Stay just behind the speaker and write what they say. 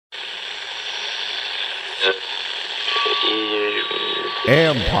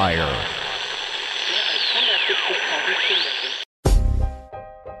Empire.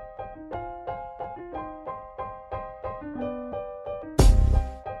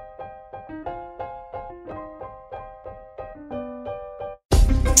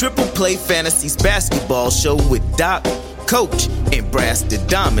 Triple Play Fantasies basketball show with Doc, Coach, and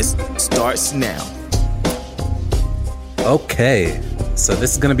Brastradamus starts now. Okay, so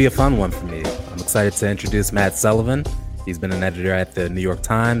this is going to be a fun one for me. I'm excited to introduce Matt Sullivan. He's been an editor at the New York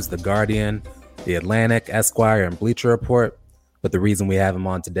Times, The Guardian, The Atlantic, Esquire, and Bleacher Report. But the reason we have him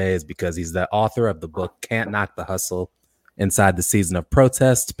on today is because he's the author of the book Can't Knock the Hustle, Inside the Season of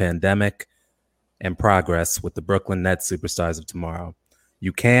Protest, Pandemic, and Progress with the Brooklyn Nets Superstars of Tomorrow.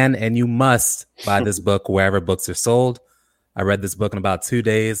 You can and you must buy this book wherever books are sold. I read this book in about 2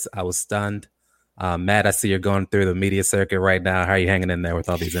 days. I was stunned. Matt, I see you're going through the media circuit right now. How are you hanging in there with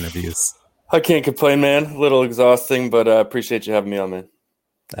all these interviews? I can't complain, man. A little exhausting, but I appreciate you having me on, man.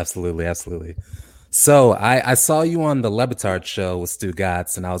 Absolutely, absolutely. So I saw you on the Lebitard show with Stu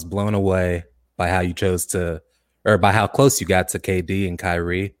Gatz, and I was blown away by how you chose to, or by how close you got to KD and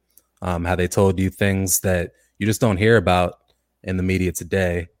Kyrie, how they told you things that you just don't hear about in the media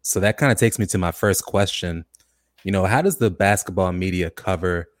today. So that kind of takes me to my first question. You know, how does the basketball media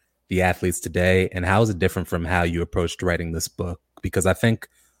cover the athletes today, and how is it different from how you approached writing this book? Because I think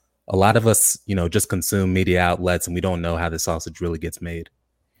a lot of us, you know, just consume media outlets and we don't know how the sausage really gets made.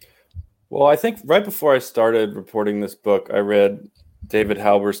 Well, I think right before I started reporting this book, I read David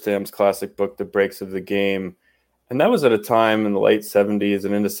Halberstam's classic book, The Breaks of the Game. And that was at a time in the late 70s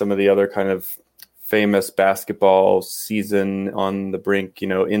and into some of the other kind of famous basketball season on the brink, you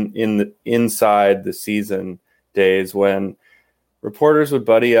know, inside the season days when reporters would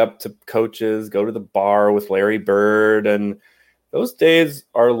buddy up to coaches, go to the bar with Larry Bird, and those days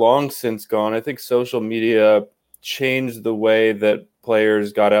are long since gone. I think social media changed the way that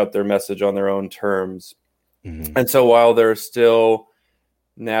players got out their message on their own terms. Mm-hmm. And so while there are still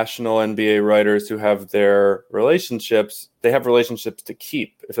national NBA writers who have their relationships, they have relationships to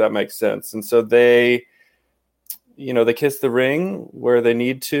keep, if that makes sense. And so they kiss the ring where they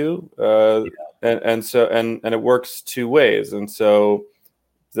need to. And it works two ways. And so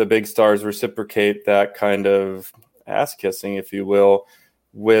the big stars reciprocate that kind of ass kissing, if you will,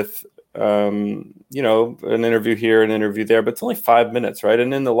 with, an interview here, an interview there, but it's only 5 minutes, right?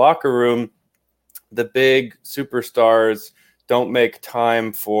 And in the locker room, the big superstars don't make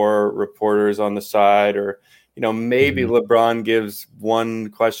time for reporters on the side, or, maybe LeBron gives one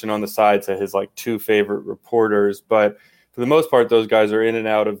question on the side to his like two favorite reporters. But for the most part, those guys are in and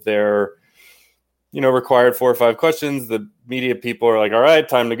out of their, required 4 or 5 questions. The media people are like, all right,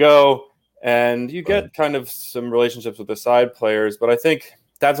 time to go. And you get kind of some relationships with the side players. But I think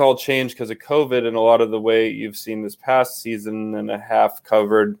that's all changed because of COVID, and a lot of the way you've seen this past season and a half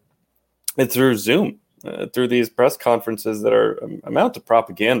covered it through Zoom. Through these press conferences that are amount to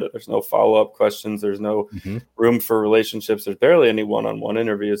propaganda. There's no follow-up questions. There's no room for relationships. There's barely any one-on-one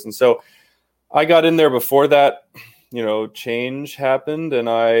interviews. And so I got in there before that, change happened, and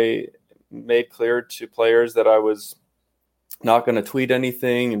I made clear to players that I was not going to tweet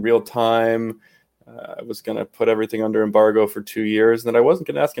anything in real time. I was going to put everything under embargo for 2 years, and that I wasn't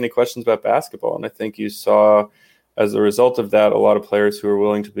going to ask any questions about basketball. And I think you saw, as a result of that, a lot of players who were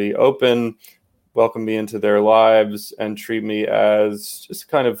willing to be open, welcome me into their lives, and treat me as just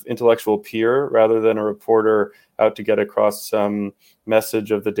kind of intellectual peer rather than a reporter out to get across some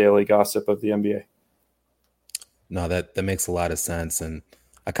message of the daily gossip of the NBA. No, that makes a lot of sense. And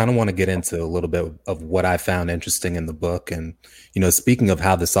I kind of want to get into a little bit of what I found interesting in the book. And, speaking of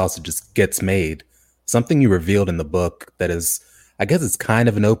how the sausage just gets made, something you revealed in the book that is, I guess it's kind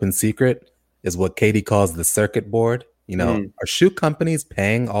of an open secret, is what Katie calls the circuit board. Are shoe companies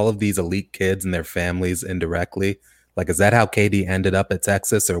paying all of these elite kids and their families indirectly? Like, is that how KD ended up at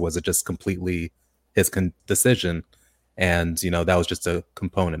Texas, or was it just completely his decision? And, that was just a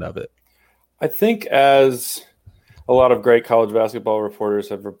component of it. I think, as a lot of great college basketball reporters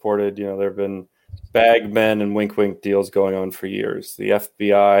have reported, there have been bag men and wink wink deals going on for years. The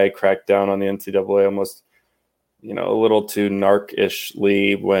FBI cracked down on the NCAA almost, a little too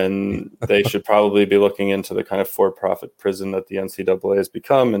narc-ishly when they should probably be looking into the kind of for-profit prison that the NCAA has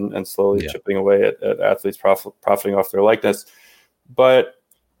become, and slowly chipping away at athletes profiting off their likeness. But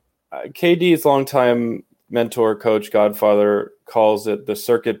KD's longtime mentor, coach, godfather calls it the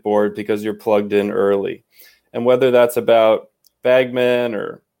circuit board because you're plugged in early. And whether that's about bagmen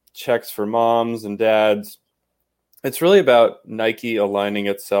or checks for moms and dads, it's really about Nike aligning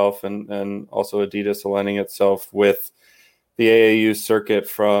itself and also Adidas aligning itself with the AAU circuit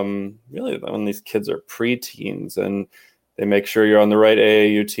from really when these kids are preteens, and they make sure you're on the right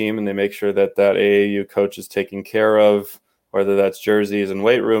AAU team, and they make sure that AAU coach is taken care of, whether that's jerseys and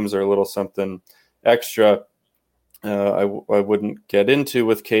weight rooms or a little something extra. I wouldn't get into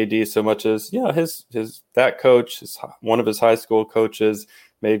with KD so much as, that coach, one of his high school coaches,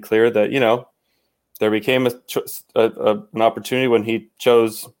 made clear that, there became an opportunity when he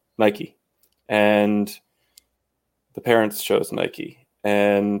chose Nike, and the parents chose Nike,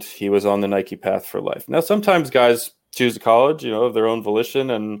 and he was on the Nike path for life. Now, sometimes guys choose a college, of their own volition,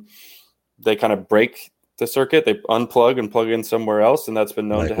 and they kind of break the circuit. They unplug and plug in somewhere else, and that's been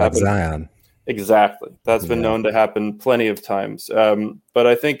known to happen. Like Zion. Exactly. That's been known to happen plenty of times. But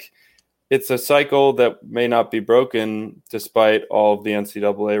I think it's a cycle that may not be broken despite all of the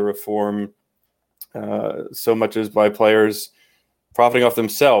NCAA reform, so much as by players profiting off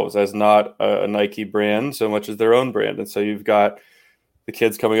themselves as not a Nike brand so much as their own brand. And so you've got the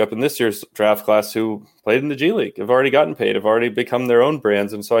kids coming up in this year's draft class who played in the G League, have already gotten paid, have already become their own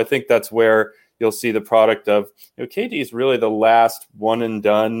brands. And so I think that's where you'll see the product of, KD is really the last one and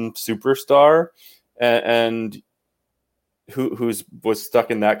done superstar and who was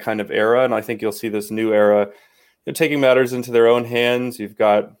stuck in that kind of era. And I think you'll see this new era taking matters into their own hands. You've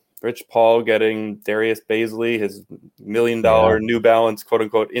got Rich Paul getting Darius Baisley, his $1 million New Balance, quote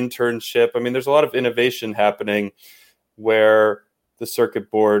unquote, internship. I mean, there's a lot of innovation happening where the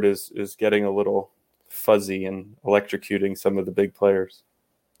circuit board is getting a little fuzzy and electrocuting some of the big players.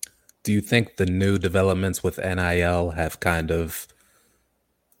 Do you think the new developments with NIL have kind of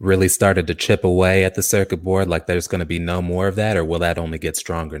really started to chip away at the circuit board? Like there's going to be no more of that, or will that only get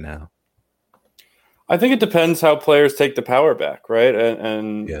stronger now? I think it depends how players take the power back, right?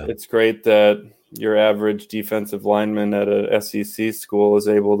 And it's great that your average defensive lineman at a SEC school is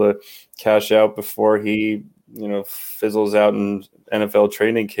able to cash out before he, fizzles out in NFL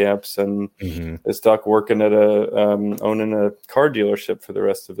training camps and is stuck working at owning a car dealership for the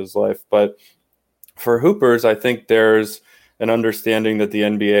rest of his life. But for hoopers, I think there's an understanding that the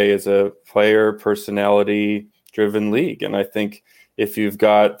NBA is a player personality driven league. And I think if you've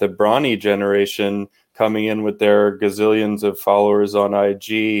got the Bronny generation coming in with their gazillions of followers on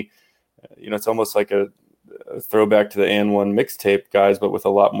IG, it's almost like a throwback to the AN1 mixtape guys, but with a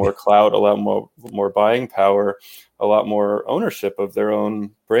lot more clout, a lot more buying power, a lot more ownership of their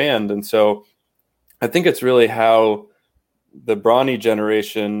own brand. And so I think it's really how the Bronny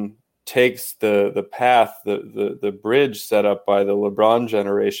generation takes the path, the bridge set up by the LeBron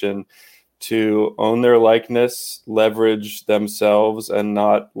generation to own their likeness, leverage themselves, and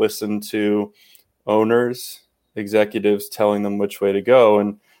not listen to owners, executives telling them which way to go.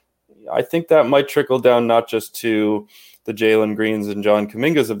 And I think that might trickle down not just to the Jalen Greens and John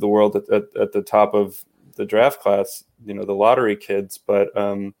Kumingas of the world at the top of the draft class, the lottery kids, but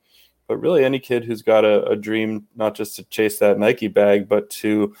really any kid who's got a dream, not just to chase that Nike bag, but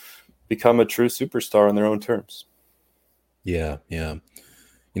to become a true superstar on their own terms. Yeah.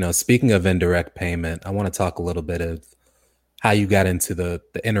 Speaking of indirect payment, I want to talk a little bit of how you got into the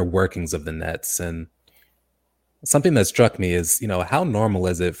inner workings of the Nets. And something that struck me is, how normal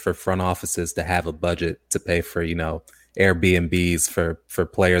is it for front offices to have a budget to pay for, Airbnbs for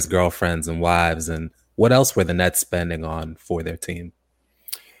players' girlfriends and wives? And what else were the Nets spending on for their team?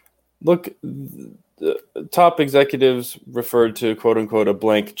 Look, the top executives referred to, quote unquote, a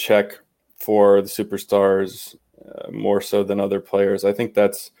blank check for the superstars more so than other players. I think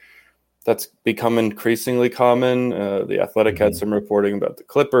that's become increasingly common. The Athletic had some reporting about the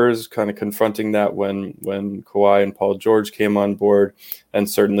Clippers kind of confronting that when Kawhi and Paul George came on board. And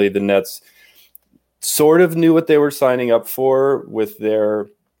certainly the Nets sort of knew what they were signing up for with their,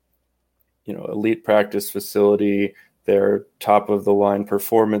 elite practice facility, their top of the line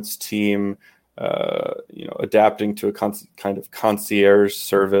performance team, adapting to a kind of concierge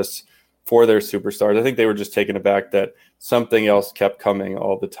service for their superstars. I think they were just taken aback that something else kept coming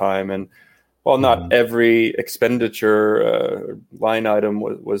all the time. And while not every expenditure line item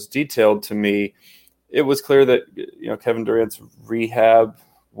was detailed to me, it was clear that Kevin Durant's rehab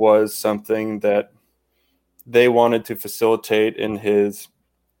was something that they wanted to facilitate in his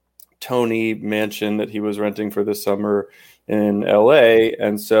Tony mansion that he was renting for the summer in LA.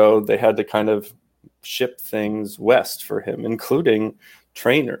 And so they had to kind of ship things west for him, including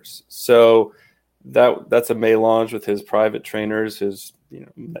trainers. So that's a melange with his private trainers, his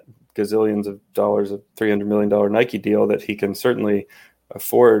gazillions of dollars of $300 million Nike deal that he can certainly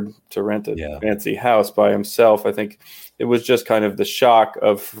afford to rent a fancy house by himself. I think it was just kind of the shock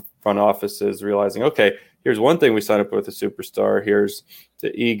of front offices realizing, okay, here's one thing we signed up with a superstar. Here's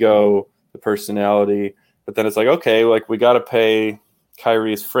the ego, the personality, but then it's like, okay, like we got to pay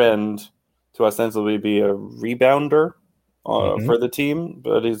Kyrie's friend to ostensibly be a rebounder for the team,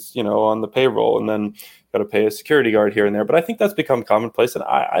 but he's, on the payroll, and then got to pay a security guard here and there. But I think that's become commonplace, and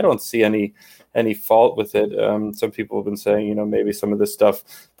I don't see any fault with it. Some people have been saying, maybe some of this stuff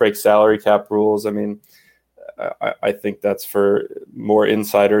breaks salary cap rules. I mean, I think that's for more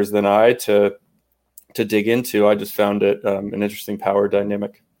insiders than I to dig into. I just found it an interesting power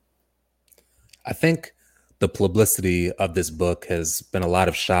dynamic. I think the publicity of this book has been a lot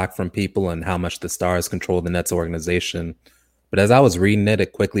of shock from people and how much the Stars control the Nets organization. But as I was reading it,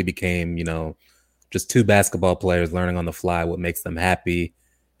 it quickly became, just two basketball players learning on the fly what makes them happy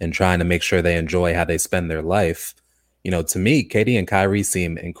and trying to make sure they enjoy how they spend their life. To me, KD and Kyrie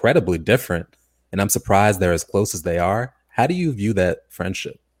seem incredibly different, and I'm surprised they're as close as they are. How do you view that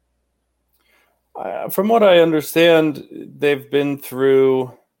friendship? From what I understand, they've been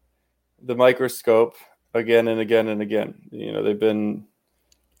through the microscope again and again and again. They've been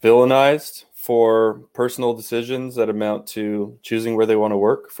villainized for personal decisions that amount to choosing where they want to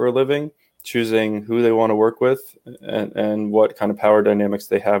work for a living, choosing who they want to work with, and what kind of power dynamics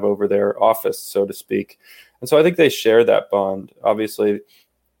they have over their office, so to speak. And so I think they share that bond. Obviously,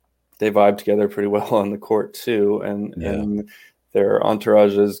 they vibe together pretty well on the court too, and their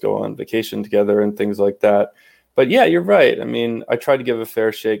entourages go on vacation together and things like that. But yeah, you're right. I mean, I try to give a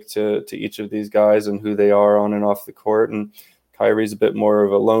fair shake to each of these guys and who they are on and off the court. And Kyrie's a bit more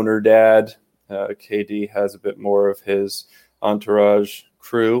of a loner dad. KD has a bit more of his entourage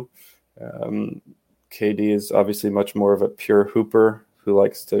crew. KD is obviously much more of a pure hooper who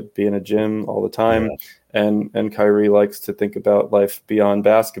likes to be in a gym all the time. Yeah. And Kyrie likes to think about life beyond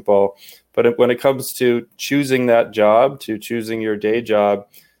basketball. But when it comes to choosing that job, to choosing your day job,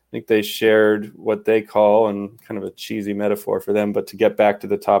 I think they shared what they call, and kind of a cheesy metaphor for them, but to get back to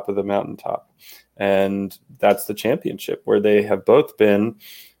the top of the mountaintop. And that's the championship, where they have both been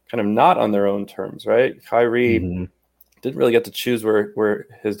kind of not on their own terms, right? Kyrie didn't really get to choose where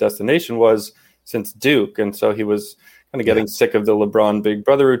his destination was since Duke. And so he was kind of getting sick of the LeBron big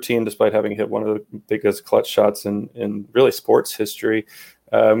brother routine, despite having hit one of the biggest clutch shots in really sports history,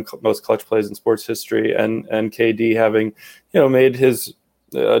 most clutch plays in sports history. And KD having, made his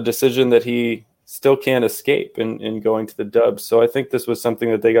decision that he still can't escape in going to the Dubs. So I think this was something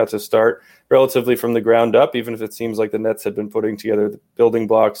that they got to start relatively from the ground up, even if it seems like the Nets had been putting together the building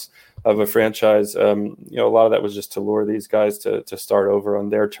blocks of a franchise. A lot of that was just to lure these guys to start over on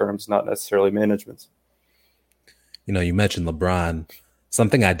their terms, not necessarily management's. You mentioned LeBron.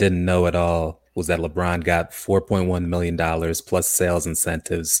 Something I didn't know at all was that LeBron got $4.1 million plus sales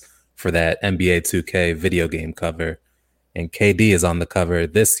incentives for that NBA 2K video game cover. And KD is on the cover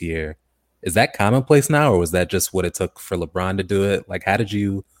this year. Is that commonplace now, or was that just what it took for LeBron to do it? Like, how did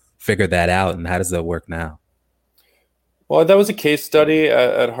you figure that out, and how does that work now? Well, that was a case study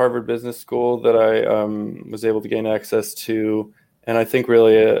at Harvard Business School that I was able to gain access to, and I think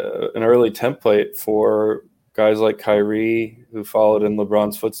really an early template for guys like Kyrie, who followed in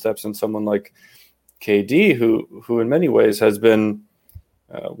LeBron's footsteps, and someone like KD, who in many ways has been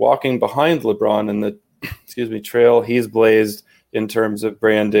walking behind LeBron in the trail he's blazed in terms of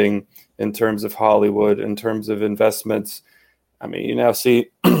branding, in terms of Hollywood, in terms of investments. I mean, you now see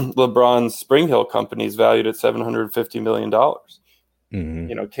LeBron's Spring Hill company is valued at $750 million.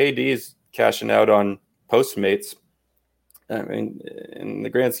 KD's cashing out on Postmates. I mean, in the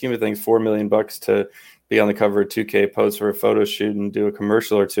grand scheme of things, $4 million to be on the cover of 2K, pose for a photo shoot and do a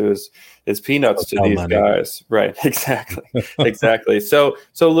commercial or two is peanuts to these guys. Right. Exactly. Exactly. So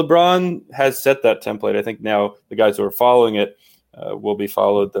LeBron has set that template. I think now the guys who are following it will be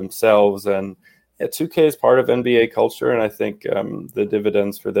followed themselves. And 2K is part of NBA culture. And I think the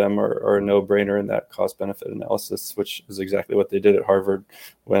dividends for them are a no-brainer in that cost-benefit analysis, which is exactly what they did at Harvard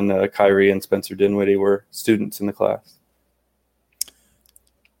when Kyrie and Spencer Dinwiddie were students in the class.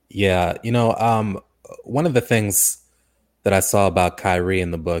 Yeah. One of the things that I saw about Kyrie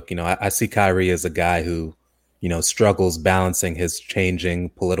in the book, I see Kyrie as a guy who, struggles balancing his changing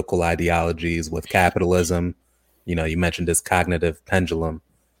political ideologies with capitalism. You mentioned his cognitive pendulum.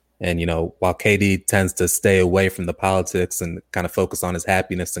 And, while KD tends to stay away from the politics and kind of focus on his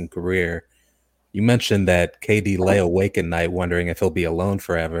happiness and career, you mentioned that KD lay awake at night wondering if he'll be alone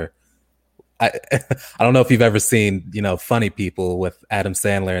forever. I don't know if you've ever seen, Funny People with Adam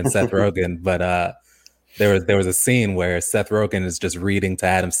Sandler and Seth Rogen, but there was a scene where Seth Rogen is just reading to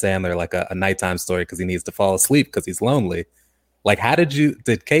Adam Sandler like a nighttime story because he needs to fall asleep because he's lonely. Like, did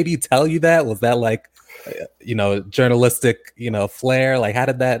KD tell you that? Was that like, journalistic, flair? Like, how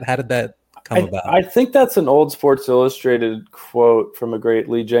did that come about? I think that's an old Sports Illustrated quote from a great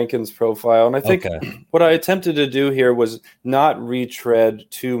Lee Jenkins profile. And I think what I attempted to do here was not retread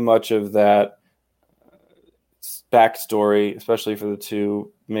too much of that backstory, especially for the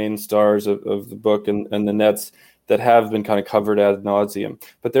two main stars of the book and the Nets that have been kind of covered ad nauseum.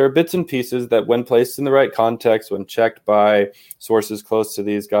 But there are bits and pieces that, when placed in the right context, when checked by sources close to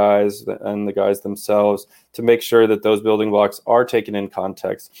these guys and the guys themselves, to make sure that those building blocks are taken in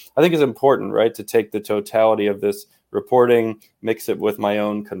context, I think is important, right? To take the totality of this reporting, mix it with my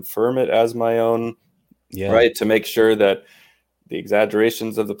own, confirm it as my own, right? To make sure that the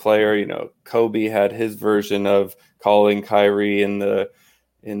exaggerations of the player, you know, Kobe had his version of calling Kyrie on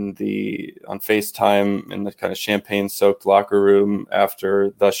FaceTime in the kind of champagne-soaked locker room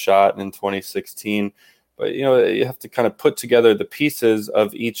after the shot in 2016. But, you know, you have to kind of put together the pieces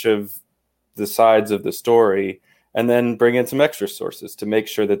of each of the sides of the story and then bring in some extra sources to make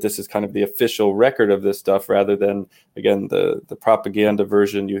sure that this is kind of the official record of this stuff, rather than, again, the propaganda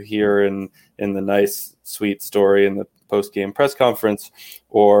version you hear in the nice, sweet story in the post-game press conference,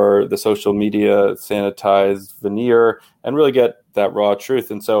 or the social media sanitized veneer, and really get that raw truth.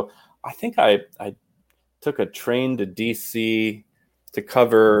 And so I think I took a train to DC to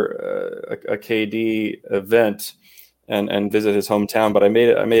cover a KD event and visit his hometown, but I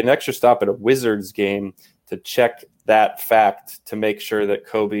made an extra stop at a Wizards game to check that fact, to make sure that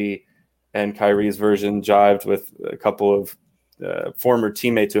Kobe and Kyrie's version jived with a couple of former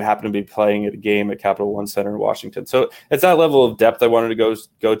teammates who happened to be playing at a game at Capital One Center in Washington. So it's that level of depth I wanted to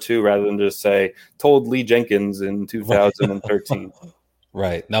go to, rather than just say, told Lee Jenkins in 2013.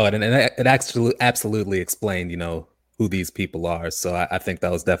 Right. No, and it actually absolutely explained, you know, who these people are. So I think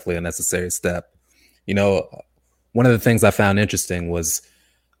that was definitely a necessary step. You know, one of the things I found interesting was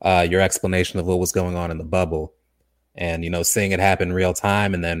your explanation of what was going on in the bubble, and, you know, seeing it happen in real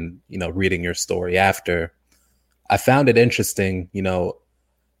time, and then, you know, reading your story after. I found it interesting, you know,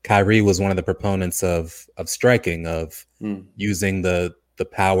 Kyrie was one of the proponents of striking, of using the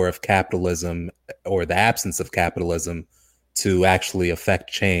power of capitalism, or the absence of capitalism, to actually affect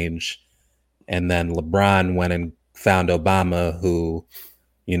change. And then LeBron went and found Obama, who,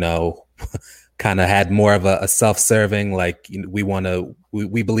 you know, kind of had more of a self-serving, like, you know,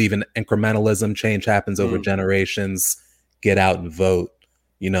 we believe in incrementalism, change happens over generations, get out and vote.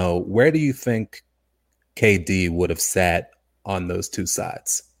 You know, where do you think KD would have sat on those two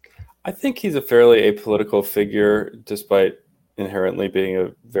sides? I think he's a fairly apolitical figure, despite inherently being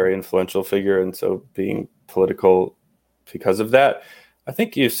a very influential figure, and so being political because of that. I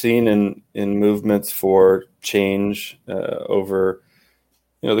think you've seen in movements for change over,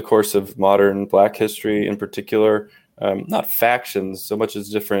 you know, the course of modern Black history in particular, not factions so much as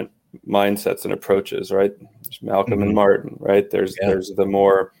different mindsets and approaches, right? There's Malcolm and Martin, right? There's the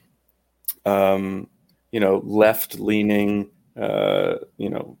more you know, left-leaning, you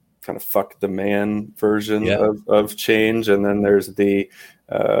know, kind of fuck the man version of change, and then there's the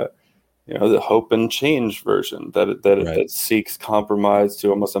you know, the hope and change version that seeks compromise to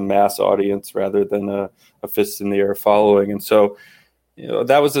almost a mass audience rather than a fist in the air following. And so, you know,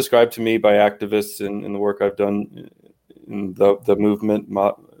 that was described to me by activists in the work I've done in the movement,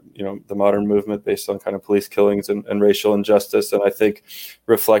 you know, the modern movement based on kind of police killings and racial injustice. And I think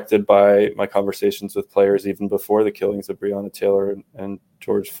reflected by my conversations with players even before the killings of Breonna Taylor and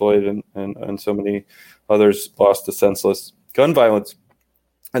George Floyd and so many others lost to senseless gun violence.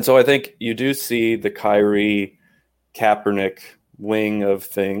 And so I think you do see the Kyrie Kaepernick wing of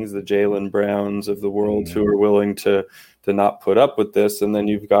things, the Jaylen Browns of the world who are willing to not put up with this. And then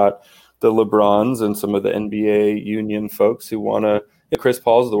you've got the LeBrons and some of the NBA union folks who want to, Chris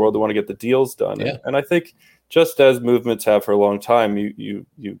Paul's of the world, who want to get the deals done. Yeah. And I think just as movements have for a long time, you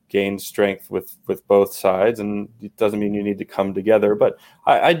gain strength with both sides, and it doesn't mean you need to come together. But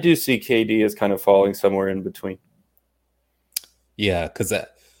I do see KD as kind of falling somewhere in between. Yeah, because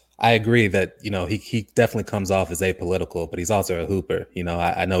I agree that, you know, he definitely comes off as apolitical, but he's also a hooper. You know,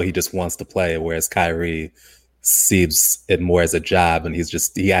 I know he just wants to play, whereas Kyrie sees it more as a job, and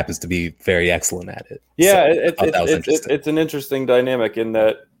he happens to be very excellent at it. Yeah, so it's an interesting dynamic in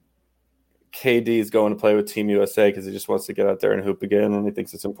that KD is going to play with Team USA because he just wants to get out there and hoop again, and he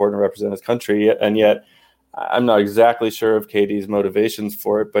thinks it's important to represent his country. And yet, I'm not exactly sure of KD's motivations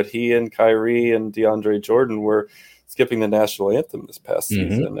for it, but he and Kyrie and DeAndre Jordan were skipping the national anthem this past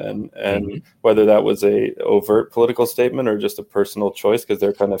season, and whether that was a overt political statement or just a personal choice because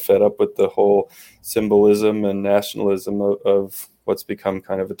they're kind of fed up with the whole symbolism and nationalism of what's become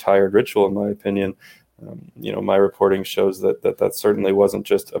kind of a tired ritual, in my opinion. You know, my reporting shows that certainly wasn't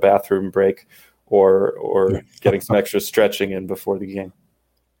just a bathroom break or getting some extra stretching in before the game.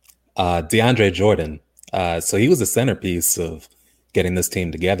 DeAndre Jordan. So he was a centerpiece of getting this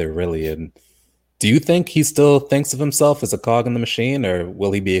team together, really. And do you think he still thinks of himself as a cog in the machine, or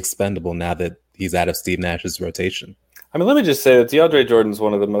will he be expendable now that he's out of Steve Nash's rotation? I mean, let me just say that DeAndre Jordan's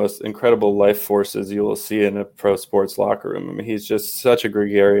one of the most incredible life forces you will see in a pro sports locker room. I mean, he's just such a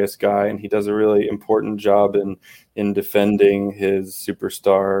gregarious guy, and he does a really important job in defending his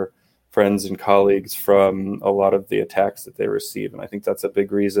superstar friends and colleagues from a lot of the attacks that they receive. And I think that's a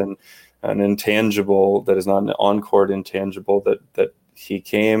big reason, an intangible that is not an on-court intangible that he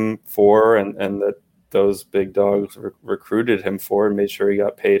came for, and that those big dogs recruited him for and made sure he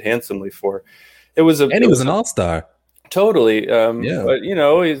got paid handsomely for. He was an all-star. Totally. But,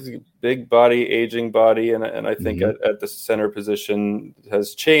 he's a big body, aging body. And I think at the center position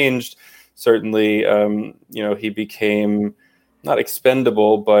has changed. Certainly, he became not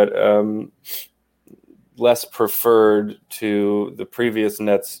expendable, but less preferred to the previous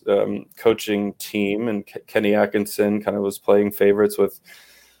Nets coaching team. And Kenny Atkinson kind of was playing favorites with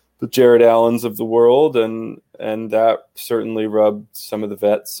the Jared Allens of the world. And that certainly rubbed some of the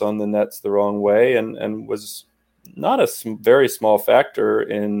vets on the Nets the wrong way and was not a very small factor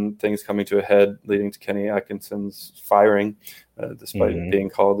in things coming to a head, leading to Kenny Atkinson's firing, despite it being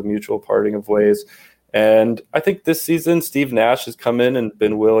called the mutual parting of ways. And I think this season, Steve Nash has come in and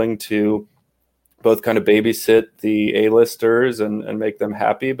been willing to both kind of babysit the A-listers and make them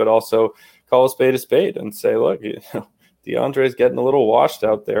happy, but also call a spade and say, look, DeAndre's getting a little washed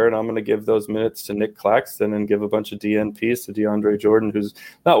out there, and I'm going to give those minutes to Nick Claxton and give a bunch of DNPs to DeAndre Jordan, who's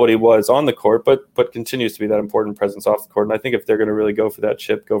not what he was on the court, but continues to be that important presence off the court. And I think if they're going to really go for that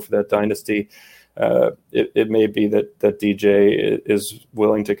chip, go for that dynasty, it may be that DJ is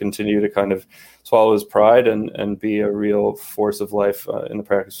willing to continue to kind of swallow his pride and be a real force of life in the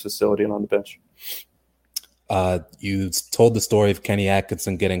practice facility and on the bench. You told the story of Kenny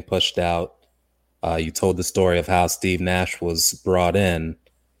Atkinson getting pushed out. You told the story of how Steve Nash was brought in.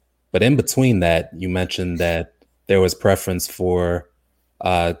 But in between that, you mentioned that there was preference for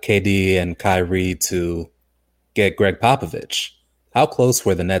KD and Kyrie to get Greg Popovich. How close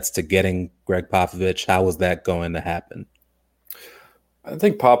were the Nets to getting Greg Popovich? How was that going to happen? I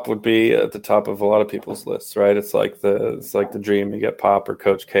think Pop would be at the top of a lot of people's lists, right? It's like the dream. You get Pop or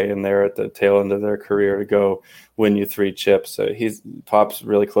Coach K in there at the tail end of their career to go win you 3 chips. So Pop's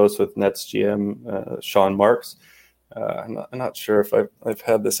really close with Nets GM Sean Marks. I'm not sure if I've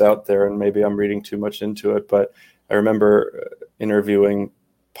had this out there, and maybe I'm reading too much into it, but I remember interviewing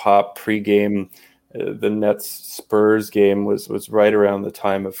Pop pregame. The Nets Spurs game was right around the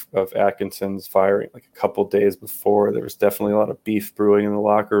time of Atkinson's firing, like a couple days before. There was definitely a lot of beef brewing in the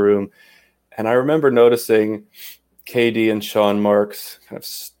locker room. And I remember noticing KD and Sean Marks kind of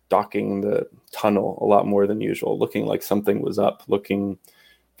stalking the tunnel a lot more than usual, looking like something was up, looking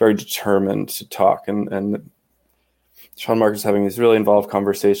very determined to talk. And Sean Marks was having these really involved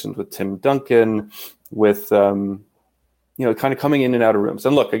conversations with Tim Duncan, with kind of coming in and out of rooms.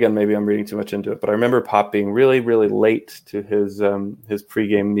 And look, again, maybe I'm reading too much into it, but I remember Pop being really, really late to his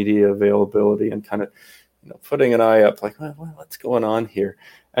pregame media availability and kind of putting an eye up, like, well, what's going on here?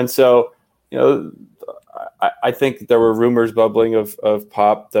 And so, I think there were rumors bubbling of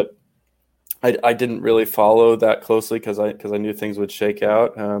Pop that I didn't really follow that closely because I knew things would shake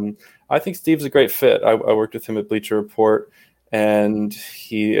out. I think Steve's a great fit. I worked with him at Bleacher Report. And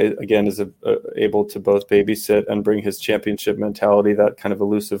he, again, is able to both babysit and bring his championship mentality, that kind of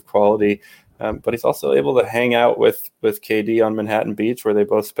elusive quality. But he's also able to hang out with KD on Manhattan Beach, where they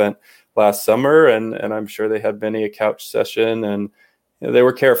both spent last summer. And I'm sure they had many a couch session. And they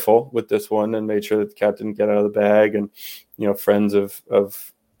were careful with this one and made sure that the cat didn't get out of the bag. And, friends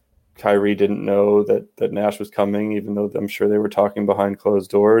of Kyrie didn't know that Nash was coming, even though I'm sure they were talking behind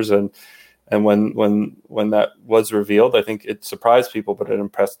closed doors. And when that was revealed, I think it surprised people, but it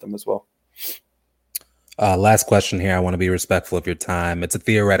impressed them as well. Last question here. I want to be respectful of your time. It's a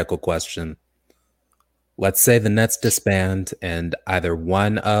theoretical question. Let's say the Nets disband and either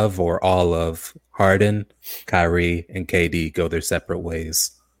one of or all of Harden, Kyrie, and KD go their separate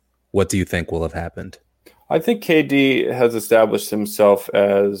ways. What do you think will have happened? I think KD has established himself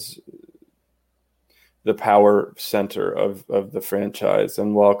as the power center of the franchise.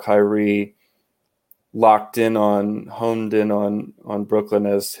 And while Kyrie honed in on Brooklyn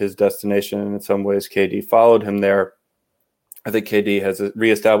as his destination, and in some ways KD followed him there, I think KD has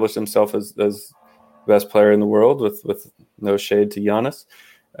reestablished himself as the best player in the world, with no shade to Giannis.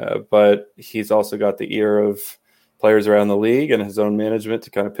 But he's also got the ear of players around the league and his own management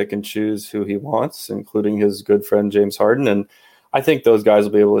to kind of pick and choose who he wants, including his good friend James Harden. And I think those guys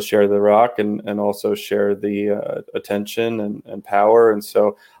will be able to share the rock and also share the attention and power. And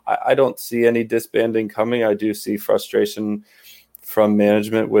so I don't see any disbanding coming. I do see frustration from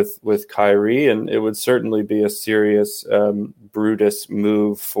management with Kyrie, and it would certainly be a serious Brutus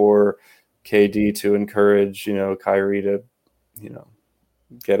move for KD to encourage, Kyrie to,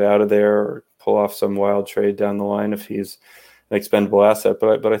 get out of there or pull off some wild trade down the line if he's an expendable asset.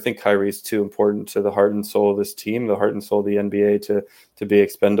 But I think Kyrie's too important to the heart and soul of this team, the heart and soul of the NBA to be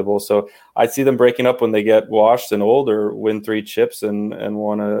expendable. So I see them breaking up when they get washed and old or win 3 chips and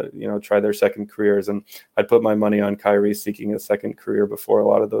want to, try their second careers. And I'd put my money on Kyrie seeking a second career before a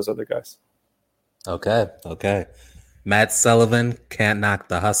lot of those other guys. Okay. Matt Sullivan, Can't Knock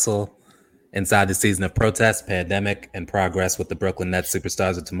the Hustle. Inside the Season of Protest, Pandemic, and Progress with the Brooklyn Nets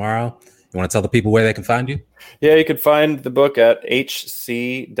Superstars of Tomorrow. You want to tell the people where they can find you? Yeah, you can find the book at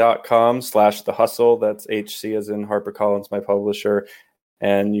hc.com/The Hustle. That's HC as in HarperCollins, my publisher.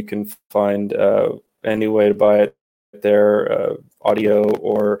 And you can find any way to buy it there, audio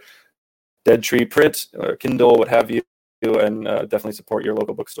or Dead Tree print, or Kindle, what have you. And definitely support your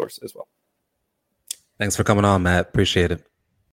local bookstores as well. Thanks for coming on, Matt. Appreciate it.